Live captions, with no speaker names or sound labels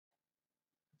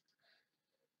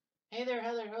Hey there,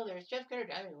 hello there. It's Jeff Carter.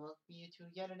 I welcome you to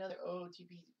yet another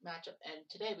OOTP matchup. And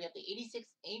today we have the 86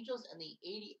 Angels and the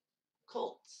 80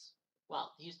 Colts.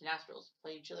 Well, the Houston Astros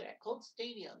play each other at Colts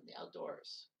Stadium, the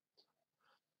outdoors.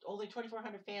 Only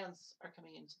 2,400 fans are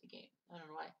coming into the game. I don't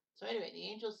know why. So anyway, the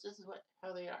Angels, this is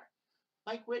how they are.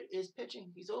 Mike Witt is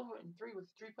pitching. He's over in 3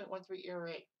 with 3.13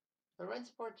 ERA. The run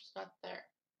support is not there.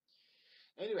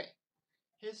 Anyway,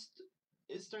 his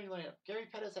starting lineup: Gary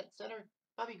Pettis at center.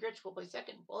 Bobby Grich will play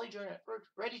second. Wally Joyner at first.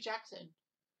 Reggie Jackson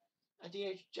at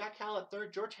DH, Jack Howell at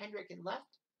third, George Hendrick in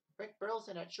left, Rick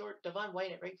Burleson at short, Devon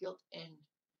White at right field, and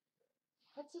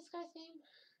what's this guy's name?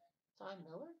 Don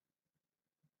Miller?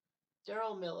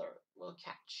 Daryl Miller will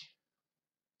catch.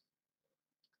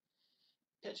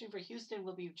 Pitching for Houston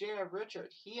will be J.R.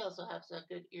 Richard. He also has a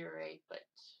good ERA, but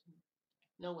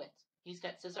no wins. He's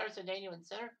got Cesar Cedeno in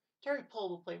center. Terry Pohl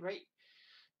will play right.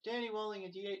 Danny Walling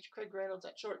at DH. Craig Reynolds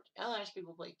at short. Alan Ashby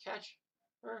will play catch.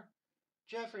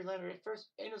 Jeffrey Leonard at first.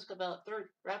 Enos Cabell at third.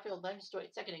 Rafael Langestoy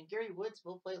at second. And Gary Woods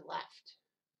will play left.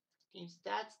 Team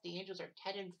stats: the Angels are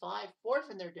 10-5,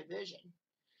 fourth in their division,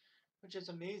 which is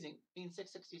amazing, being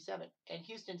 667. And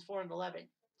Houston's 4-11.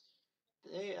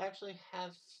 They actually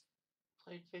have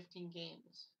played 15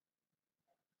 games.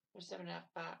 They're 7.5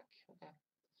 back. Okay,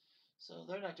 so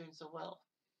they're not doing so well.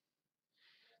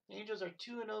 The Angels are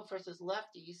 2-0 versus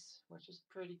lefties, which is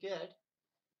pretty good.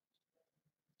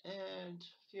 And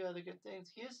a few other good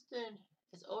things. Houston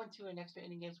is 0-2 in extra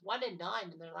inning games,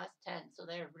 1-9 in their last 10, so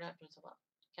they're not doing so well.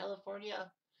 California,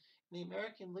 the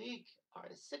American League, are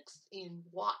the sixth in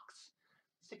walks,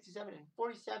 67 and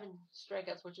 47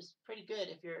 strikeouts, which is pretty good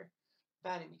if you're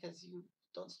batting because you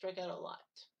don't strike out a lot.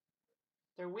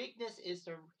 Their weakness is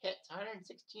their hits,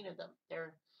 116 of them.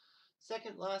 They're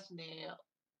second last in the AL.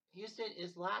 Houston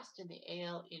is last in the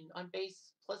AL in on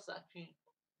base plus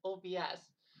OBS.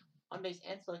 On base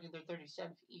and slugging, they're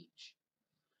 37th each.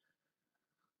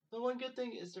 The one good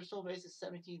thing is their stolen base is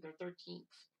 17. They're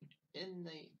 13th. In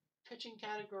the pitching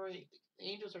category, the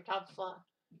Angels are top 5.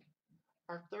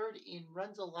 Are third in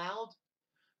runs allowed,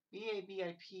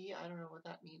 BABIP, I don't know what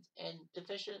that means, and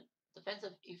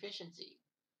defensive efficiency.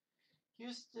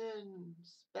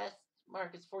 Houston's best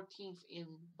mark is 14th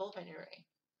in bullpen ERA.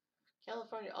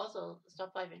 California also is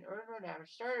top 5 in earned run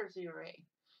average, starters ERA,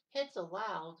 hits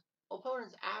allowed,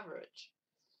 opponents average.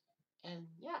 And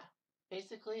yeah,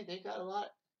 basically they got a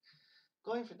lot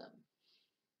going for them.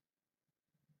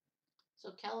 So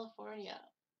California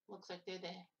looks like they're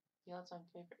the outside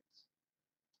favorites.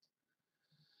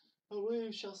 But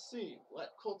we shall see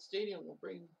what Colt Stadium will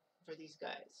bring for these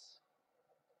guys.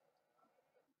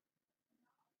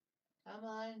 Come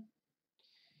on.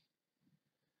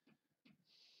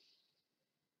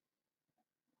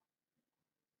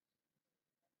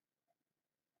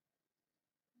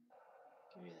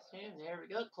 Give me the stadium. There we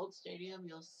go. Colt Stadium.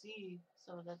 You'll see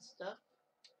some of that stuff.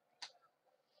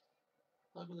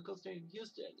 Welcome to Colt Stadium,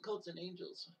 Houston. The Colts and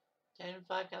Angels.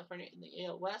 10-5 California in the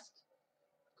AL West.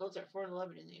 Colts are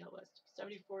 4-11 in the AL West.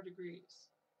 74 degrees.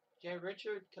 J.R.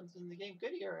 Richard comes in the game.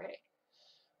 Good ERA.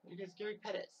 Against Gary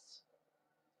Pettis.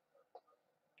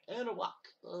 And a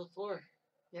walk. Below 4.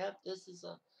 Yep, this is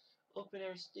a open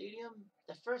air stadium.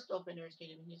 The first open air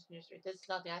stadium in Houston history. This is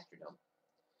not the Astrodome.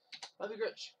 Bobby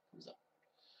Grich comes up.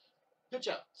 Pitch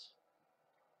out.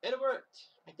 And it worked,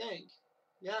 I think.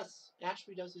 Yes,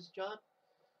 Ashby does his job.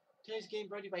 Today's game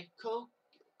brought to you by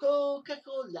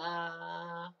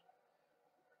Coca-Cola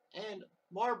and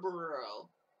Marlboro.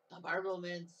 The Marlboro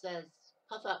Man says,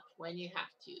 puff up when you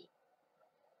have to.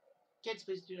 Kids,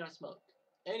 please do not smoke.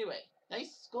 Anyway,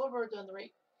 nice scoreboard on the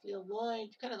right field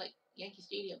line. Kind of like Yankee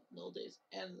Stadium in the old days.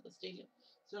 And the stadium.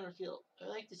 Center field. I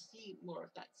like to see more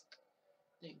of that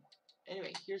thing.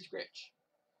 Anyway, here's Grich.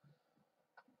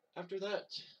 After that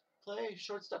play,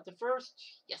 shortstop to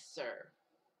first. Yes, sir.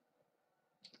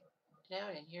 Down,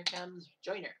 and here comes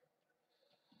Joyner.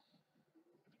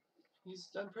 He's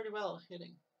done pretty well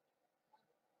hitting.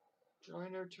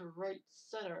 Joyner to right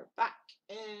center, back,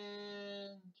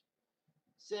 and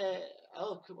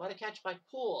oh, what a catch by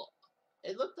Poole.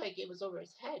 It looked like it was over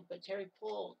his head, but Terry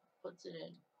Poole puts it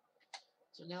in.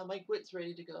 So now Mike Witt's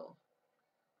ready to go.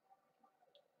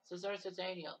 Cesar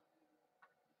Cedeno.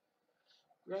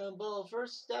 Ground ball,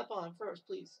 first step on first,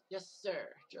 please. Yes,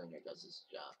 sir. Joyner does his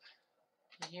job.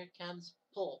 And here comes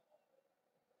Poole.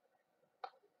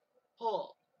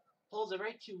 Poole. Pulls it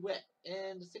right to Witt.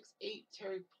 And the 6'8"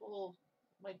 Terry Poole.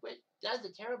 Mike Witt does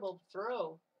a terrible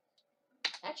throw.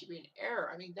 That should be an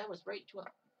error. I mean, that was right to him.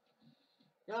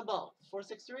 Ground ball.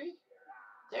 4-6-3.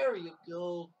 There you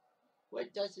go.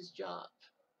 Witt does his job.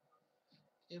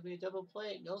 It'll be a double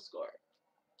play. No score.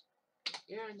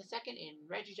 Here in the second, and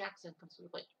Reggie Jackson comes to the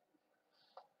plate.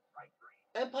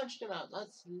 And punched him out.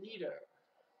 That's leader.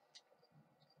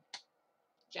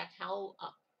 Jack HOU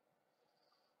up.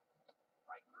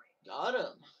 Got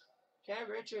him. Cat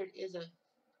Richard is a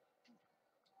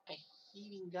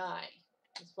heaving guy.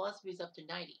 His philosophy is up to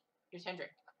 90. Here's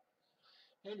Hendrick.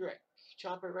 Hendrick.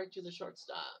 Chopper right to the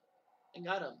shortstop. And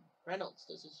got him. Reynolds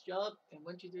does his job. And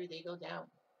 1, 2, 3, they go down.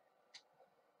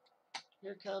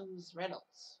 Here comes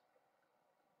Reynolds.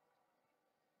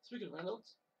 Speaking of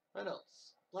Reynolds,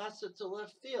 Reynolds blasts it to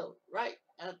left field, right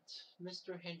at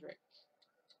Mr. Hendrick.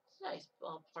 It's a nice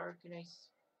ballpark, a nice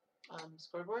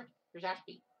scoreboard. Here's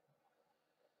Ashby.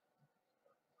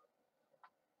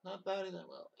 Not batting that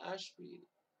well. Ashby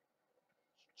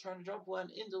trying to drop one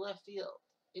into left field.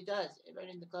 It does. It right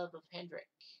in the glove of Hendrick.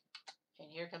 And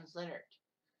here comes Leonard.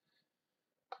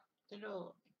 Didn't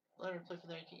know Leonard played for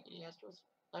the Astros.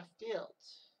 Left field.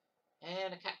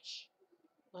 And a catch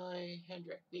by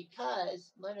Hendrick.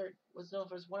 Because Leonard was known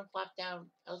for his one flap down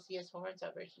LCS home run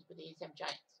celebrations with the ASM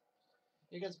Giants.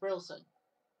 Here comes Burleson.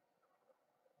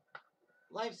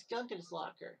 Live skunk in his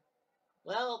locker.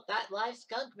 Well, that live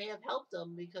skunk may have helped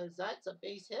him because that's a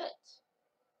base hit.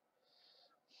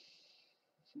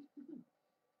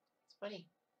 It's funny.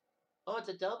 Oh, it's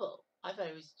a double. I thought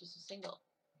it was just a single.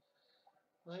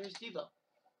 Well, here's Devo.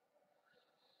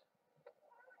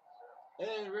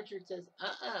 And Richard says,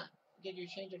 get your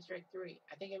change of strike 3.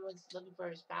 I think everyone's looking for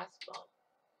his fastball.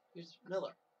 Here's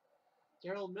Miller.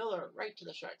 Daryl Miller right to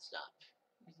the shortstop.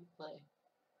 Easy play.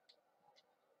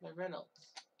 By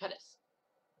Reynolds. Pettis.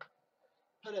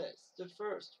 Pettis to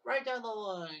first. Right down the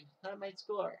line. That might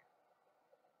score.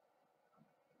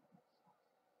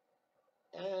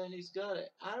 And he's got it.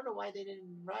 I don't know why they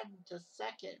didn't run to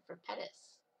second for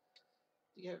Pettis.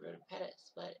 To get rid of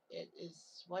Pettis. But it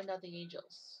is 1-0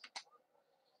 Angels.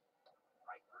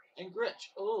 And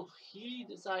Gritch. Oh, he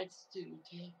decides to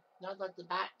not let the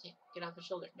bat get off his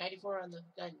shoulder. 94 on the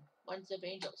gun. 1-0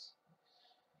 Angels.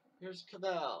 Here's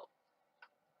Cabell.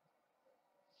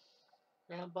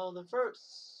 Ground ball the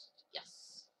first.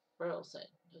 Yes. Burleson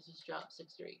does his job.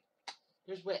 6-3.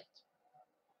 Here's Witt.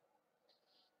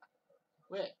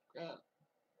 Witt. Ground.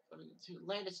 To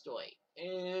Landestoy.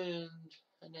 And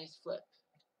a nice flip.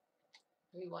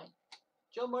 3-1.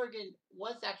 Joe Morgan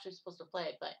was actually supposed to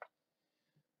play, but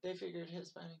they figured his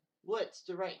batting. Woods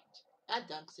to right. That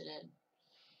dunks it in.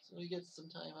 So he gets some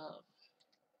time off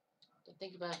to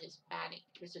think about his batting.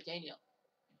 Mr. Daniel.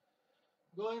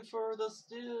 Going for the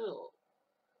steal.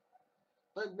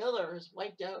 But Miller has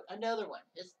wiped out another one.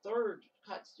 His third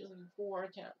caught stealing 4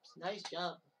 attempts. Nice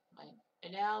job.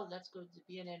 And now let's go to the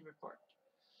BNN report.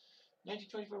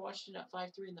 1924 Washington up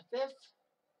 5-3 in the 5th.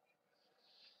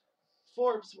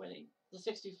 Forbes winning. The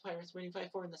 60 Pirates winning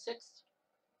 5-4 in the 6th.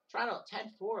 Toronto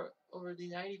 10-4 over the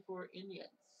 94 Indians.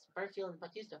 Barfield and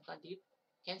Bautista have gone deep.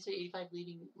 Kansas City 85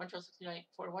 leading Montreal 69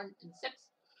 4-1 in the 6th.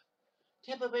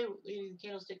 Tampa Bay leading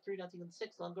Candlestick 3-0 in the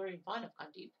 6th. Longoria and Vaughn have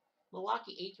gone deep.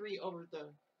 Milwaukee 8-3 over the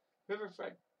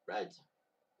Riverfront Reds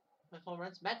with home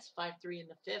runs. Mets 5-3 in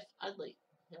the 5th. Utley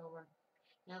home run.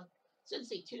 Now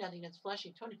Cincy 2-0 against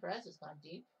Flushing. Tony Perez has gone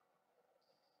deep.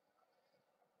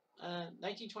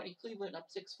 1920 Cleveland up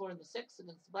 6-4 in the 6th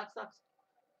against the Black Sox.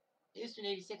 Houston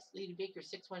 86 leading Baker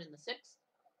 6-1 in the 6th.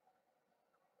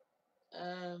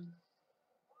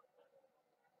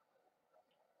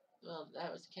 Well,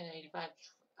 that was Canada 85.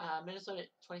 Minnesota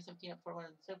 2017 up 4-1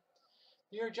 in the 7th.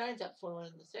 New York Giants up 4-1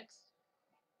 in the 6th.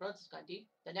 Rhodes has gone deep.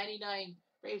 The 99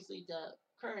 Braves lead the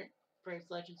current Braves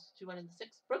Legends 2-1 in the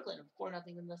 6th. Brooklyn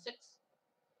 4-0 in the 6th.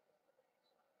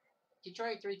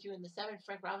 Detroit 3-2 in the 7th.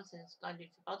 Frank Robinson has gone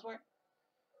deep for Baltimore.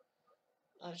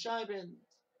 Scheib and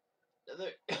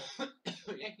the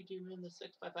Yankee team in the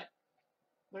 6th 5-5.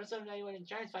 Minnesota 91 and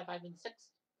Giants 5-5 in the 6th.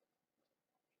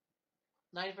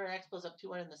 94 Expos up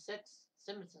 2-1 in the 6th.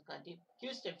 Simmons has gone deep.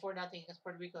 Houston 4-0 against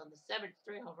Puerto Rico in the 7th.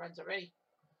 3 home runs already.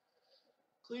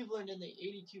 Cleveland in the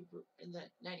 82 in the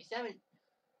 97.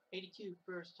 82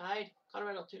 Brewers tied.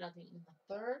 Colorado 2-0 in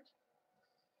the 3rd.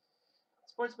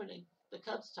 Sportsman and the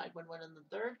Cubs tied 1-1 in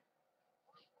the 3rd.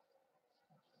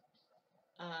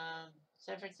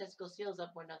 San Francisco Seals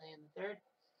up 1-0 in the 3rd.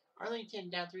 Arlington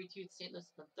down 3-2 to St. Louis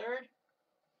in the 3rd.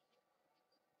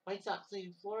 White Sox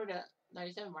leading Florida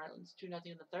 97 Marlins 2-0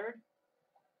 in the 3rd.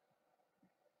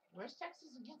 Where's Texas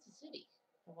and Kansas City?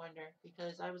 I wonder,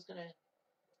 because I was gonna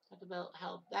talk about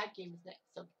how that game is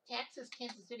next. So Texas,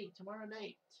 Kansas City tomorrow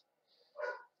night.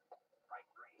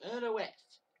 And a whiff.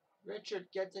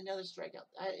 Richard gets another strikeout.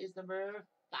 That is number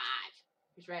 5.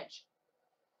 Here's Reg.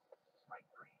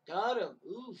 Got him.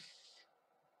 Oof.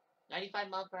 95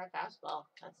 mile per hour fastball.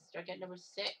 That's strikeout number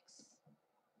 6.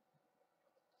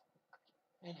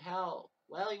 And HOU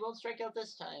Well, he won't strike out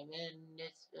this time, and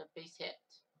it's a base hit.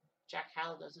 Jack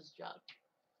HOU does his job.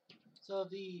 So of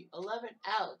the 11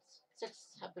 outs,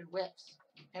 6 have been whiffs.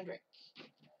 Hendrick.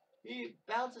 He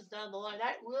bounces down the line.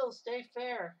 That will stay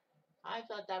fair. I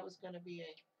thought that was going to be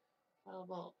a foul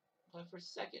ball. But for a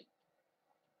second,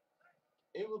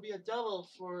 it will be a double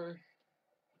for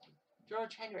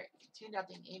George Hendrick. 2-0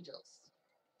 Angels.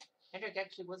 Hendrick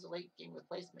actually was a late game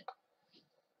replacement.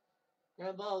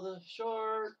 Ground ball to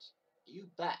short. You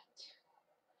bet.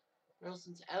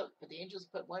 Wilson's out, but the Angels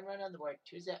put 1 run on the board.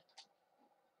 2-0.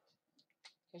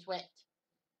 Here's Witt.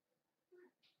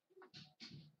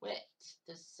 Witt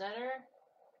to center.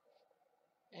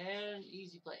 And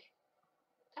easy play.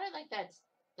 Kind of like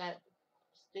that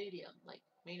stadium, like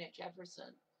Maine at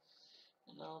Jefferson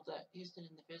and all that. Houston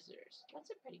and the Visitors. That's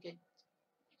a pretty good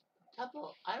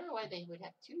couple. I don't know why they would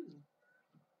have 2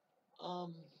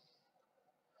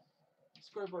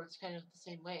 scoreboards kind of the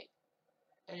same way.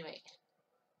 Anyway,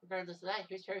 regardless of that,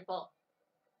 here's Terry Paul.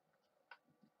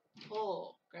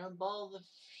 Pull. Ground ball to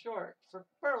short for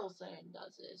Burleson.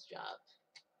 Does his job.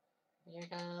 And here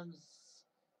comes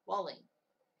Walling.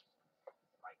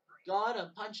 Got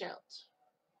him. Punch out.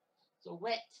 So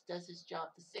Witt does his job.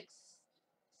 The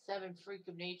 6-7 freak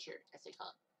of nature, as they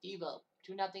call him. Devo.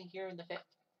 2-0 here in the 5th.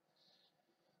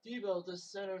 Devo to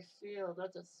center field.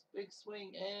 That's a big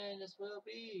swing, and this will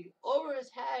be over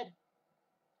his head.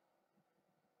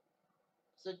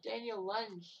 So Daniel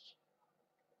lunged.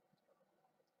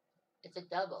 It's a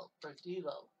double for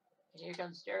Devo. And here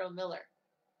comes Daryl Miller.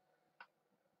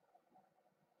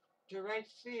 To right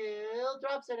field.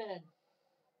 Drops it in.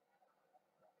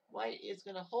 White is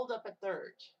going to hold up at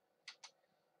third.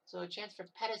 So a chance for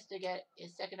Pettis to get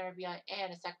his second RBI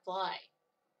and a sac fly.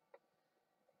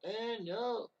 And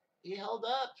no, he held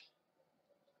up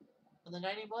on the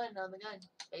 91 on the gun.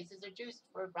 Bases are juiced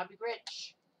for Robbie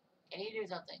Rich. Can he do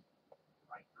something?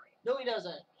 No, he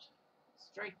doesn't.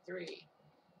 Strike 3.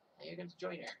 And here comes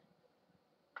Joyner.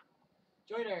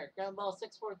 Joyner, ground ball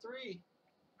 6-4-3.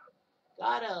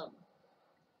 Got him.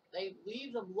 They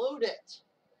leave them loaded.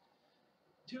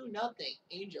 2-0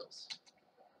 Angels.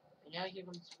 And now here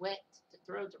comes Witt to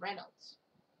throw to Reynolds.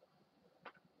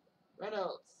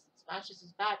 Reynolds smashes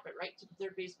his bat, but right to the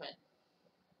third baseman.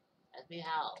 That's me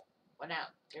HOU. 1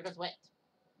 out. Here goes Witt.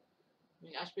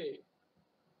 Ashby.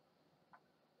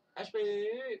 Ashby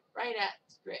right at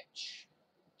Rich.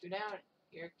 2 down.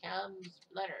 Here comes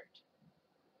Leonard.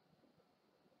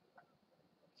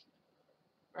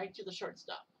 Right to the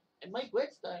shortstop. And Mike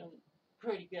Witt's done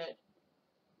pretty good.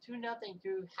 2-0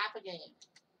 through half a game.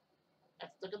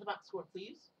 Let's look at the box score,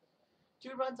 please.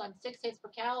 2 runs on 6 hits per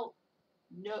count.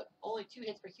 No, only 2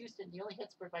 hits for Houston. The only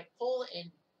hits were by Cole and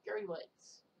Gary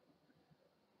Woods.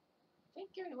 I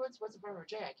think Gary Woods was a former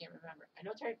J. I can't remember. I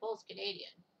know Terry Pohl's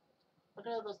Canadian. Look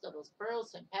at all those doubles.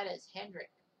 Burleson, Pettis,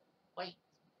 Hendrick, White.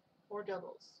 4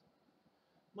 doubles.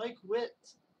 Mike Witt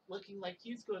looking like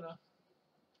he's going to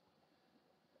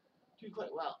do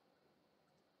quite well.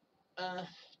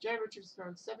 Jared Richards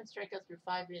thrown 7 strikeouts through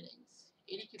 5 innings.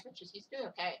 82 pitches. He's doing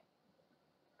okay.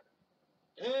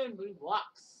 And we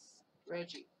walks.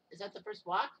 Reggie. Is that the first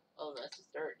walk? Oh, that's his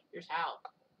third. Here's HOU.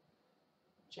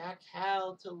 Jack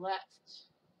HOU to left.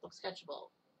 Looks catchable.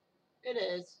 It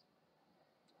is.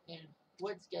 And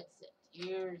Woods gets it.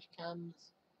 Here comes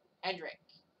Hendrick.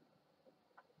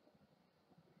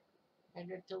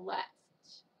 Hendrick to left.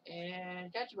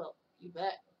 And catchable. You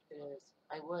bet. It is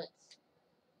by Woods.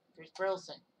 Here's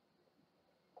Burleson.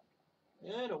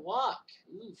 And a walk.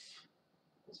 Oof.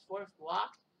 His 4th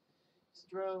walk. He's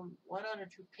thrown 1 or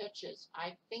 2 pitches.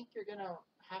 I think you're going to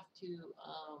have to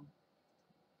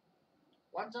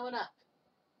warm someone up.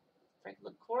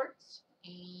 Franklin Courts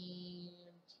and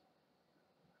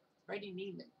Brady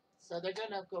Neiman. So they're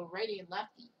going to go righty and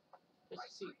lefty.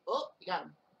 Just see. Oh, you got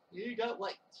him. You got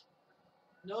White.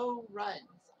 No runs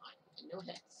and no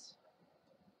hits.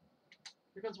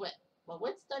 Here goes Witt. Well,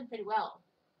 Witt's done pretty well.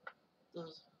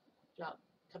 Does job.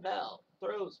 Cabell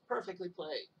throws perfectly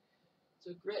played.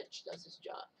 So Gritch does his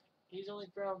job. He's only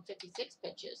thrown 56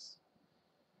 pitches.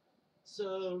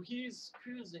 So he's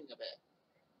cruising a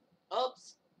bit.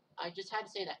 Oops. I just had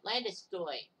to say that. Landis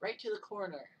Stoy. Right to the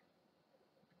corner.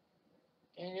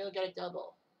 And he'll get a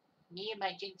double. Me and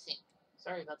my jinxing.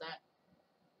 Sorry about that.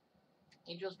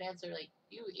 Angels fans are like,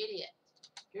 you idiot.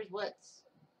 Here's Woods.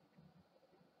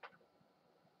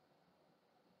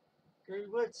 Gary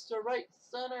Woods to right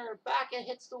center. Back and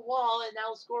hits the wall and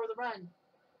now score the run.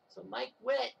 So Mike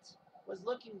Witt was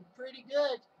looking pretty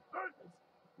good.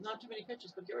 Not too many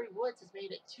pitches, but Gary Woods has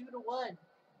made it 2-1.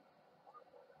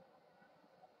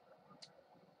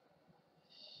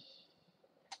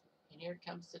 And And here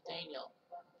comes Daniel.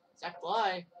 Zach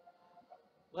Fly.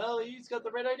 Well, he's got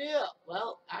the right idea.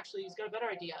 Well, actually, he's got a better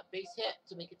idea. Base hit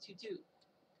to make it 2-2.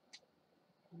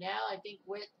 Now I think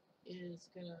Witt is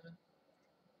gonna.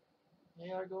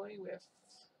 They are going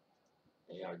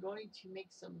to make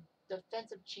some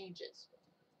defensive changes.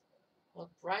 Well,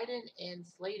 Bryden and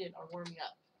Slayton are warming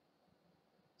up.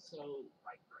 So,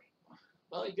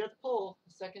 well, he got the pull.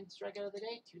 Second strikeout of the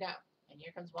day, 2 down. And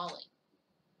here comes Walling.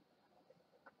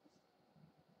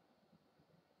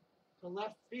 To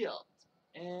left field.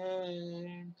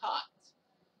 And caught.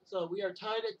 So we are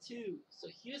tied at 2. So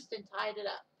Houston tied it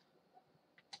up.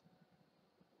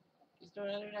 He's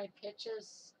throwing 109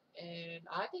 pitches. And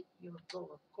I think you will go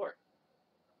with court.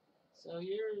 So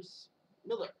here's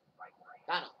Miller.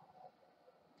 Got him.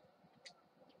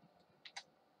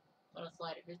 On a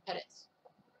slider. Here's Pettis.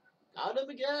 Got him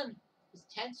again. His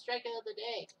 10th strikeout of the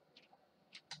day.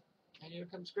 And here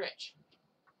comes Gritch.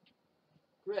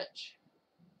 Gritch.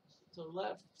 To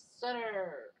left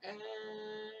center. And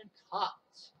caught.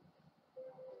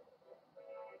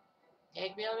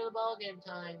 Take me out of the ball game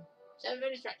time.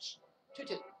 7-minute stretch.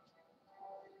 2-2.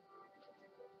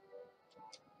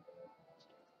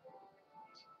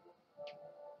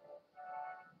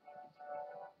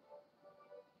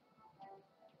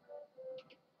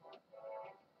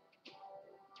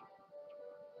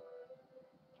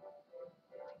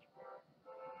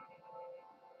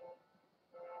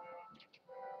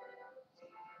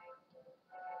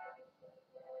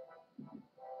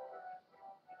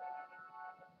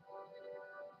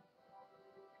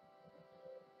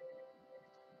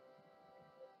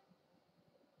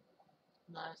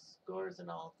 Nice scores and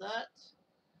all of that.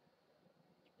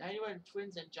 91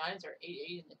 Twins and Giants are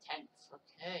 8-8 in the 10th.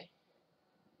 Okay.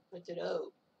 What's it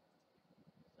oh?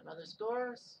 Some other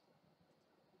scores.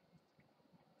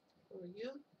 Who are you?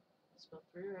 Let's go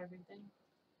through everything.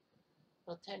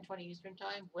 Well, 10:20 Eastern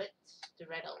Time. Witt to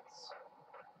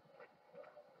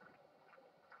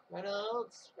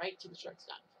Reynolds right to the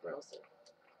shortstop. Burleson.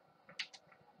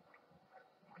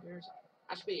 Here's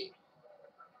Ashby.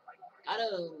 Got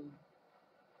him.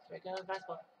 Strike out of the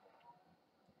fastball.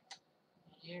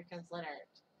 And here comes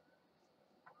Leonard.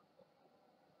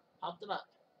 Popped him up.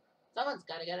 Someone's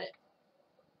got to get it.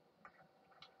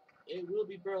 It will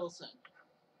be Burleson.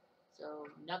 So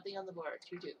nothing on the board.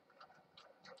 2-2.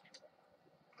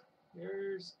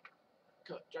 Here's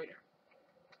Joyner.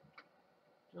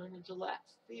 Joyner to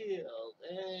left field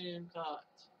and caught.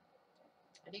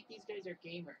 I think these guys are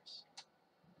gamers.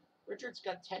 Richard's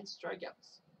got 10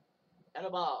 strikeouts and a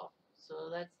ball. So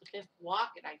that's the 5th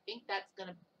walk, and I think that's going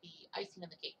to be icing on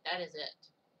the cake. That is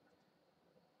it.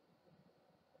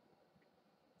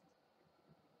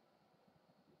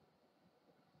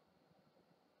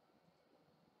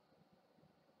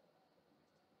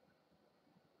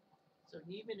 So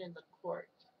Neiman in the court.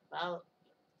 Well,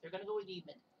 they're going to go with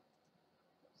Neiman.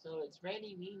 So it's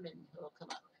Randy Neiman who will come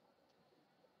up.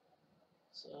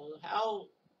 So Hal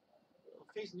will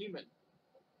face Neiman.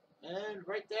 And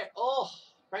right there. Oh,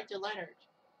 right to Leonard.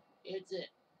 It's a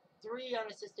 3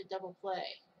 unassisted double play.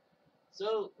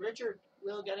 So Richard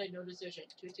will get a no decision.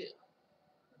 2-2.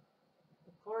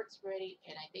 The court's ready,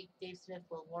 and I think Dave Smith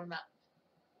will warm up.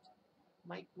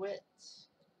 Mike Witt. He's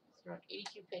thrown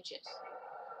 82 pitches.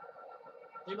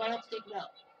 They might have to take him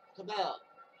out.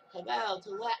 Cabal to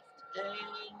left. And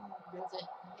there's a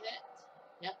hit.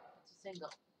 Yep, it's a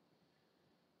single.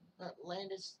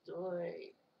 Landis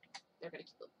Story. They're going to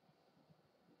keep him.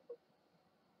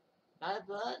 Bad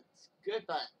bunt. Good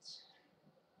bunt.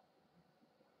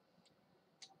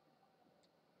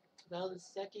 Cabal the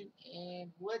second.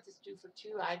 And Woods is 2 for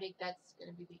 2. I think that's going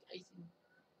to be the icing.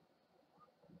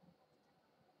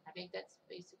 I think that's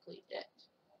basically it.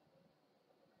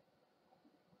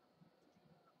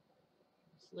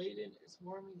 Slayton is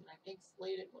warming, and I think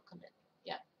Slayton will come in.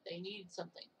 Yeah, they need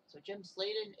something. So Jim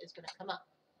Slayton is going to come up.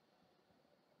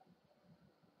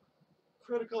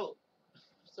 Critical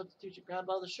substitution. Ground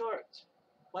ball to short.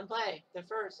 One play. The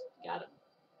first. Got him.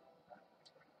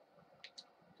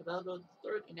 Cabell goes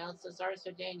third, and now it's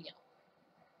Cesar Daniel.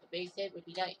 A base hit would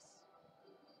be nice.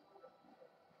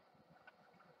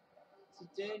 So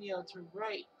Daniel to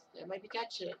right. That might be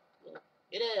catch it. Well,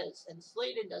 it is, and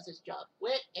Slayton does his job.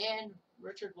 Witt and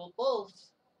Richard will both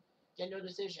get no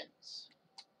decisions.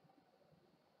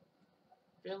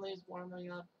 Finley is warming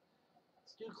up.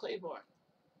 Stu Claiborne.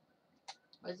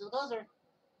 Right to the closer.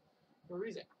 For a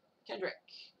reason. Hendrick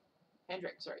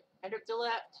to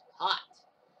left. Hot.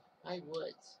 By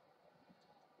Woods.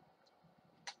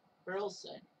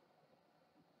 Burleson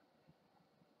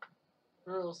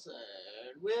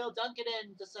will dunk it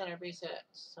in to center base hit.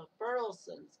 So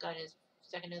Burleson's got his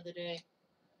second of the day.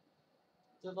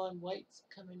 Devon White's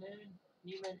coming in.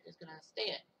 Neiman is going to stay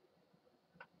in.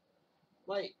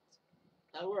 White.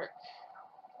 That'll work.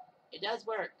 It does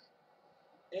work.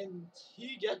 And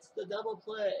he gets the double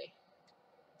play.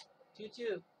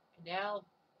 2-2. And now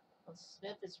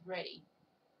Smith is ready.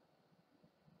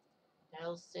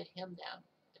 That'll sit him down.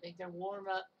 I think they're warm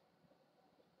up.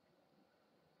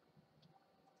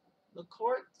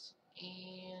 LaCourte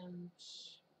and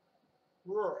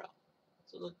Rura.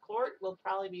 So LaCourte will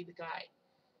probably be the guy.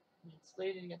 And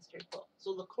Sladen against Terry Cole.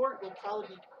 So LaCourte will probably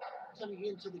be coming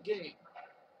into the game.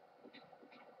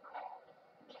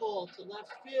 Cole to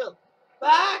left field.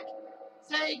 Back!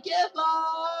 Say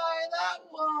goodbye! That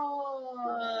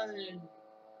one!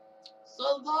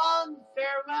 So long,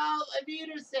 farewell,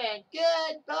 Peterson.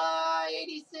 Goodbye,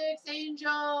 86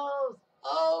 Angels.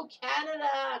 Oh,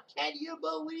 Canada, can you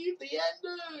believe the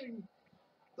ending?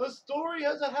 The story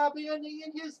has a happy ending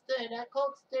in Houston at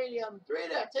Colt Stadium.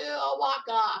 3-2, a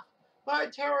walk-off by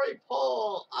Terry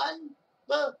Cole.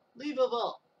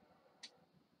 Unbelievable.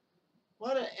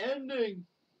 What an ending.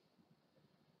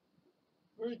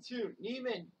 3-2.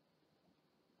 Neiman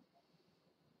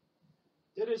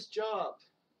did his job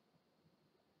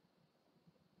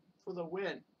for the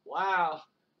win. Wow.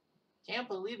 Can't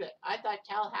believe it. I thought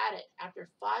Cal had it after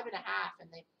 5.5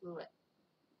 and they blew it.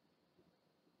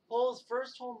 Cole's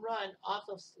first home run off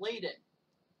of Sladen.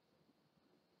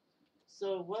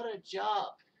 So what a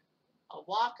job. A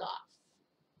walk-off.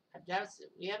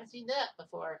 We haven't seen that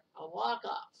before. A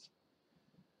walk-off.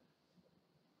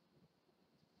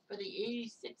 For the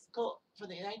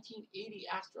 1980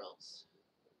 Astros.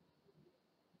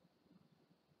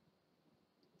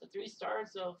 The 3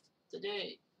 stars of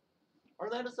today.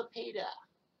 Orlando Cepeda,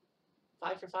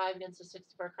 5 for 5 against the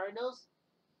 64 Cardinals.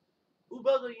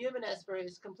 Ubaldo Jimenez for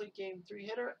his complete game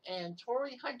 3-hitter. And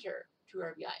Torrey Hunter, 2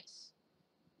 RBIs.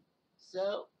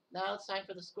 So, now it's time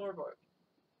for the scoreboard.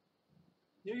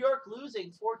 New York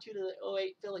losing 4-2 to the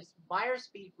 08 Phillies. Myers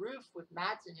beat Roof with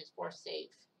Madsen his 4th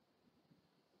save.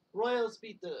 Royals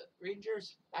beat the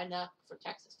Rangers. Bad enough for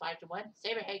Texas 5-1.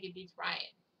 Saberhagen beats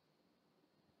Ryan.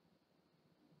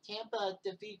 Tampa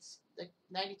defeats the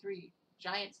 93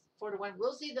 Giants 4-1.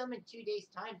 We'll see them in 2 days'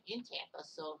 time in Tampa,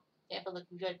 so Tampa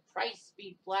looking good. Price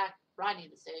beat Black. Rodney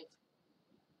the save.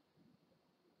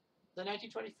 The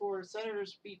 1924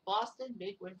 Senators beat Boston.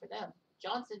 Big win for them.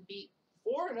 Johnson beat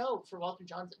 4-0 for Walter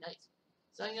Johnson. Nice.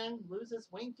 Cy Young loses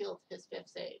Wingfield his 5th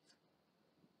save.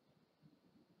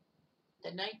 The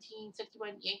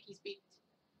 1961 Yankees beat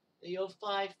the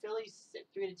 05 Phillies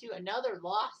 3-2. Another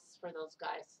loss for those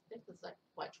guys. I think it's like,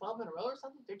 what, 12 in a row or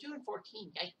something? They're doing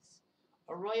 14. Yikes.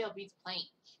 Arroyo beats Plain.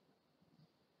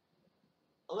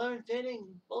 11th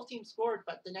inning, both teams scored,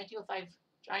 but the 1905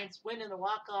 Giants win in the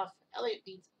walk-off. Elliott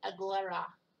beats Aguilera.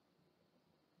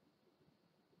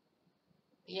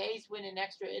 The A's win in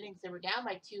extra innings. They were down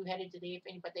by 2 headed to the 8th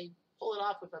inning, but they pull it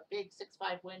off with a big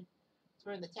 6-5 win.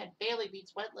 We're in the 10th. Bailey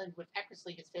beats Wetland with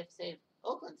Eckersley his 5th save.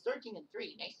 Oakland's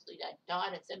 13-3. Nicely done.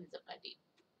 Dodd and Simmons up by deep.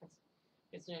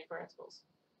 It's the 94 Expos.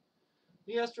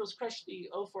 The Astros crushed the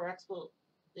 04 Expos.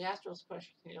 The Astros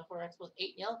crushed the 04 Expos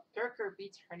 8-0. Kirker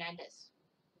beats Hernandez.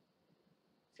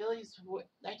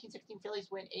 1916 Phillies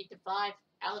win 8-5.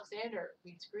 Alexander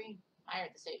beats Green. Meyer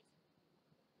the save.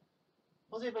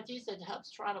 Jose Bautista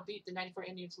helps Toronto beat the 94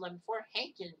 Indians 11-4.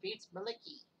 Hankton beats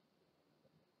Malicki.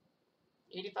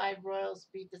 85 Royals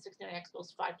beat the 69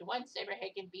 Expos 5-1.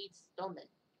 Saberhagen beats Stoneman.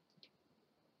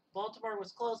 Baltimore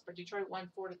was close, but Detroit won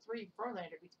 4-3.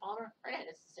 Verlander beats Palmer.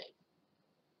 Hernandez to save.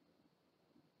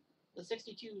 The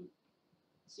 62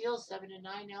 Seals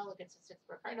 7-9 now against the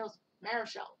 64 Cardinals.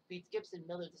 Marichal beats Gibson.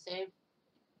 Miller to save.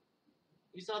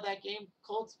 You saw that game.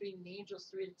 Colts beating the Angels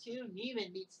 3-2.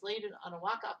 Neiman beats Sladen on a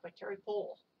walk-off by Terry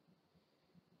Cole.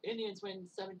 Indians win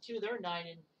 7-2. They're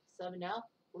 9-7 now.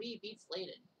 Lee beats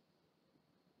Sladen.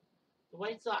 The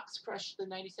White Sox crushed the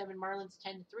 97 Marlins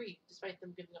 10-3, despite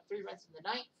them giving up 3 runs in the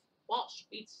 9th. Walsh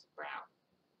beats Brown.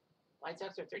 White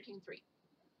Sox are 13-3.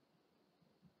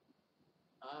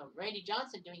 Randy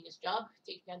Johnson doing his job,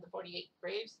 taking down the 48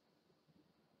 Braves.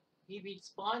 He beats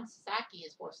Spawn. Sasaki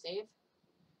his 4th save.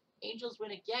 Angels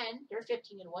win again. They're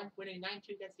 15-1, winning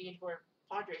 9-2 against the 84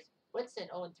 Padres. Whitson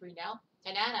 0-3 now.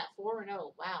 Tanana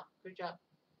 4-0. Wow, good job.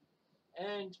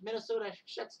 And Minnesota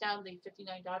shuts down the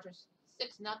 59 Dodgers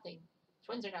 6-0.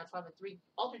 Twins are now 12-3.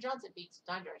 Walter Johnson beats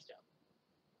Don Drysdale.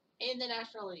 In the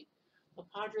National League, the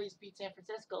Padres beat San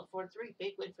Francisco 4-3.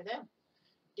 Big win for them.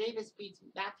 Davis beats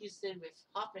Mathewson with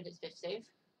Hoffman his 5th save.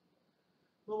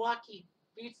 Milwaukee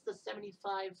beats the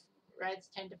 75 Reds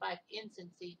 10-5 in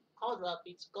Cincy. Caldwell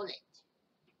beats Golett.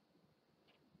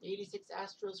 The 86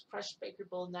 Astros crushed Baker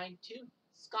Bowl 9-2.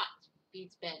 Scott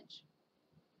beats Benj.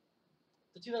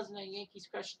 The 2009 Yankees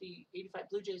crushed the 85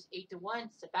 Blue Jays 8-1.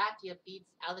 Sabathia beats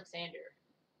Alexander.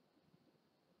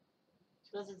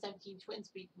 2017 Twins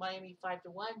beat Miami 5-1.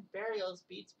 Barrios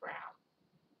beats Brown.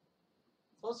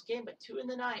 Close game, but 2 in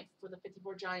the ninth for the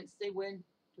 54 Giants. They win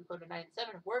to go to 9-7.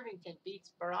 Worthington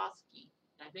beats Borowski.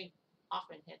 And I think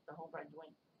Hoffman hit the home run to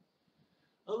win.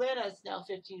 Atlanta is now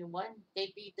 15-1.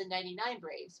 They beat the 99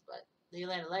 Braves, but the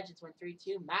Atlanta Legends win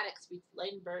 3-2. Maddox beats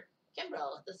Leidenberg.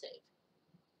 Kimbrell at the save.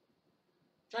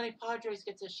 Johnny Padres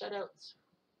gets a shutout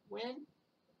win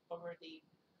over the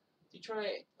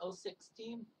Detroit 06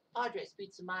 team. Padres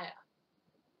beat Samaya.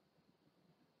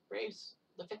 Braves,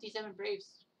 the 57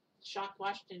 Braves shocked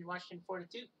Washington 4-2.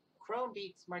 Crone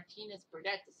beats Martinez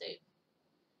Burdette to save.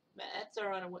 Mets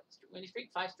are on a winning streak,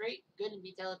 5 straight. Gooden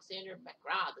beats Alexander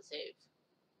McGraw to save.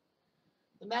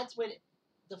 The Mets win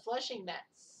the Flushing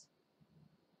Mets.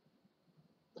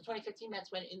 The 2015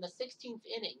 Mets win in the 16th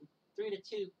inning,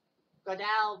 3-2.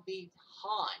 Godal beat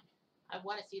Hahn. I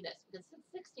want to see this because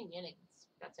it's 16 innings.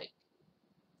 That's it.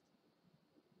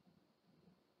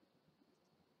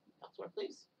 Elsewhere,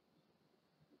 please.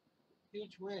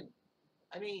 Huge win.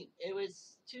 I mean, it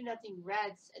was 2-0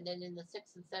 Reds, and then in the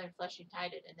 6th and 7th, Flushing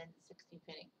tied it, and then the 16th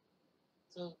inning.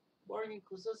 So Morgan,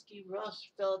 Kluszewski,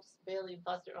 Rush, Phillips, Bailey, and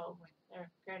Buster all win.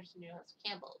 There, Anderson, Newhouse,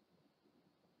 Campbell.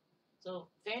 So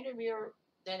Vandermeer,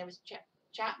 then it was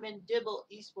Chapman, Dibble,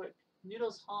 Eastwood,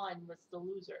 Noodles, Hahn was the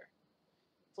loser.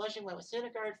 Flushing went with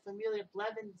Syndergaard, Familia,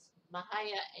 Blevins,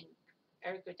 Mahaya, and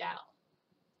Eric Godal.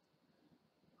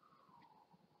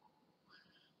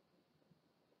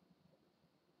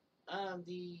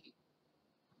 The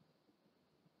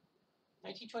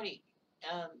 1920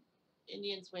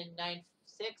 Indians win 9-6.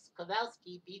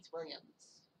 Kowalski beats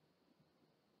Williams.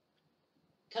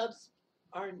 Cubs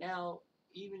are now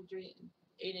even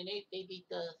 8-8. They beat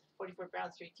the 44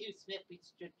 Browns 3-2. Smith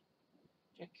beats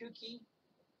Jakuki.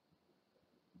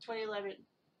 2011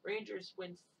 Rangers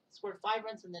scored 5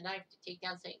 runs in the ninth to take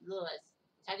down St. Louis.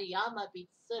 Tadayama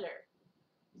beats Sutter.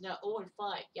 He's now 0-5.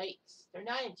 Yikes. They're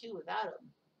 9-2 without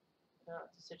him.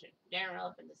 Decision. Darren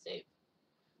Elephant to save.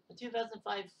 The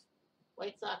 2005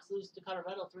 White Sox lose to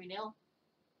Colorado 3-0.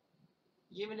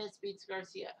 Jimenez beats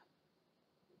Garcia.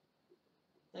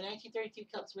 The 1932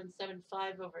 Cubs win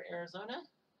 7-5 over Arizona.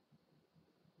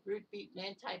 Root beat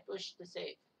Manti Bush to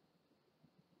save.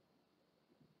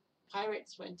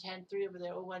 Pirates win 10-3 over the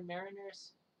 0-1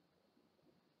 Mariners.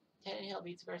 Tannehill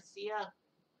beats Garcia.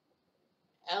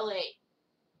 LA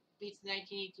beats the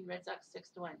 1918 Red Sox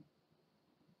 6-1.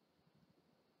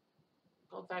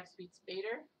 Colfax beats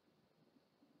Bader.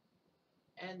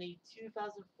 And the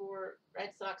 2004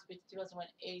 Red Sox beats the 2001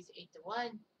 A's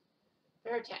 8-1.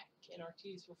 Fairtech and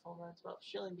Ortiz with home runs. Well,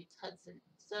 Schilling beats Hudson.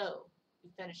 So we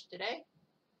finished today.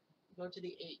 Go to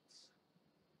the 8th.